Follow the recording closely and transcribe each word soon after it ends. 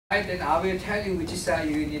Right, then I will tell you which side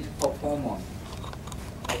you need to perform on.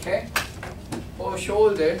 Okay? For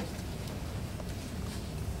shoulder,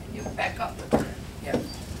 you back up. Yeah.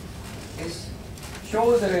 It's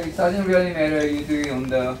shoulder, it doesn't really matter you do it on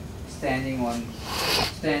the standing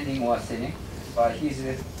or sitting. But he's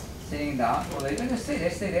sitting down. Well, let me stay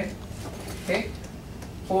there. Okay?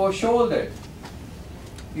 For shoulder,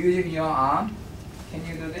 using your arm, can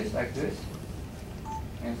you do this like this?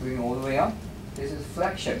 And bring all the way up. This is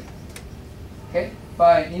flexion. Okay?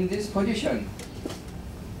 But in this position,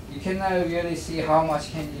 you cannot really see how much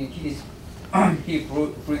can he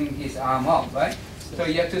bring his arm up, right? So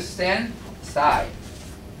you have to stand side,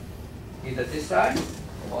 either this side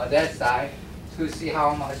or that side, to see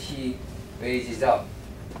how much he raises up.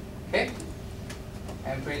 Okay?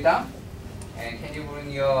 And bring down. And can you bring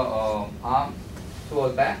your arm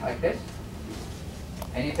toward back like this?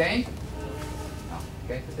 Any pain? No.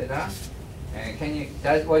 Okay, put it down. And can you,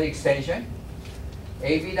 that's what extension.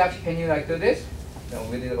 Abduction, can you like do this? No,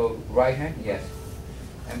 with the right hand, yes.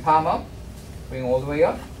 And palm up, bring all the way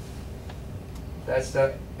up. That's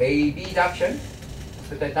the abduction.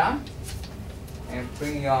 Put that down. And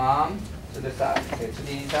bring your arm to the side, okay, to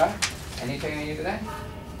the inside. Anything when you do that?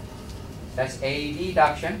 That's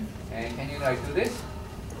abduction. And can you like do this?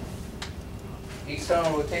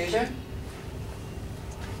 External rotation,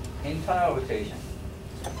 internal rotation.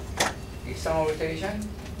 External rotation,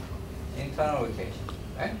 internal rotation,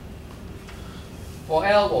 right? For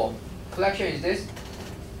elbow, flexion is this.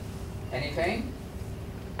 Any pain?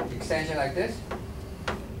 Extension like this.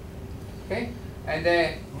 Okay? And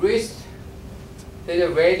then wrist, there's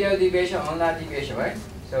a radial deviation, ulnar deviation, right?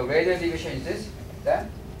 So radial deviation is this, that.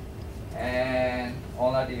 And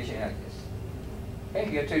ulnar deviation like this.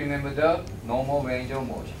 Okay? You have to remember the normal range of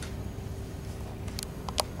motion.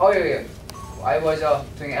 Oh, yeah. I was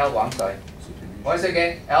doing elbow, I'm sorry. Once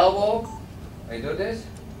again, elbow, we do this,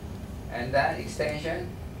 and then extension,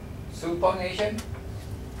 supination,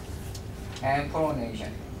 and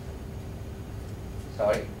pronation.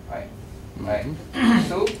 Sorry, right? Right.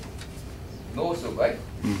 Sup, no sup, right?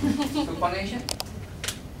 Supination,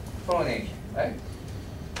 pronation, right?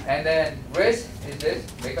 And then wrist is this,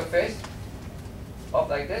 make a fist, up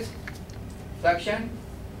like this, flexion,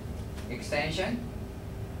 extension,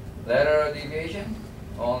 lateral deviation,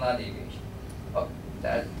 ulnar deviation. Oh,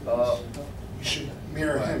 that you should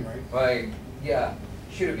mirror him, right? Right, yeah,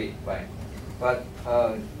 should be, right. But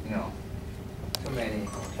you know, too many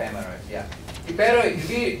cameras, yeah. You better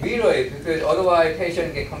mirror it because otherwise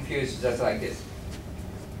patient get confused just like this.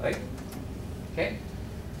 Right? Okay?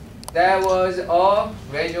 That was a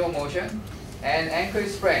range of motion and ankle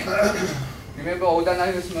sprain. Remember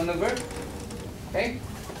O'Donohue's maneuver? Okay?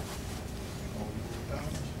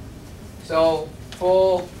 So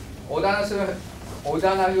for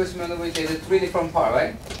O'Donohue's maneuver, there's three different parts,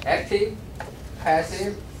 right? Active,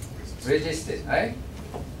 passive, resisted, right?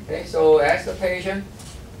 Okay, so ask the patient,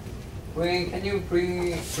 can you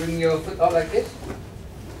bring your foot up like this?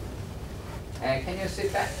 And can you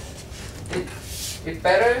sit back? It's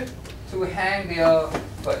better to hang your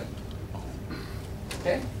foot.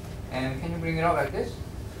 Okay? And can you bring it up like this?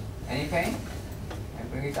 Any pain?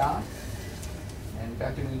 And bring it down. And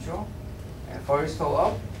back to neutral. And first toe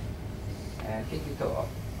up. And kick your toe up.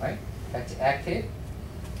 Right? That's active.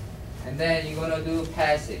 And then you're going to do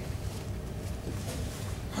passive.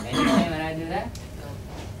 Any pain when I do that?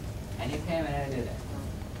 Any pain when I do that?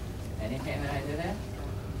 Any pain when I do that?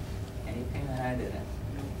 Any pain when I do that?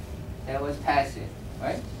 That was passive,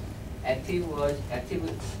 right? Active was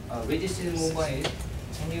resisted movement is,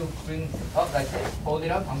 can you bring up like this? Hold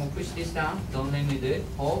it up. I'm gonna push this down. Don't let me do it.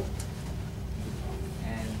 Hold.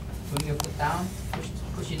 And bring your foot down.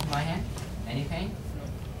 Push into my hand. Any pain?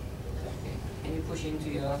 Okay. Can you push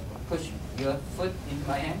your foot into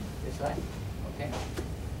my hand? This way. Okay.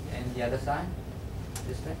 And the other side.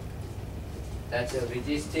 This way. That's a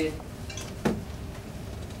resisted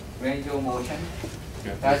range of motion.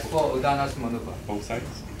 Yeah. That's for O'Donohue's maneuver. Both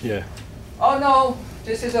sides? Yeah. Oh no,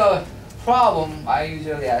 this is a problem. I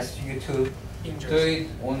usually ask you to do it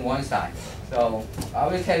on one side. So I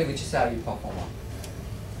will tell you which side you perform on.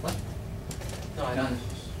 What? No, I None.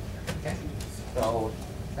 Okay. So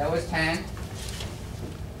that was 10.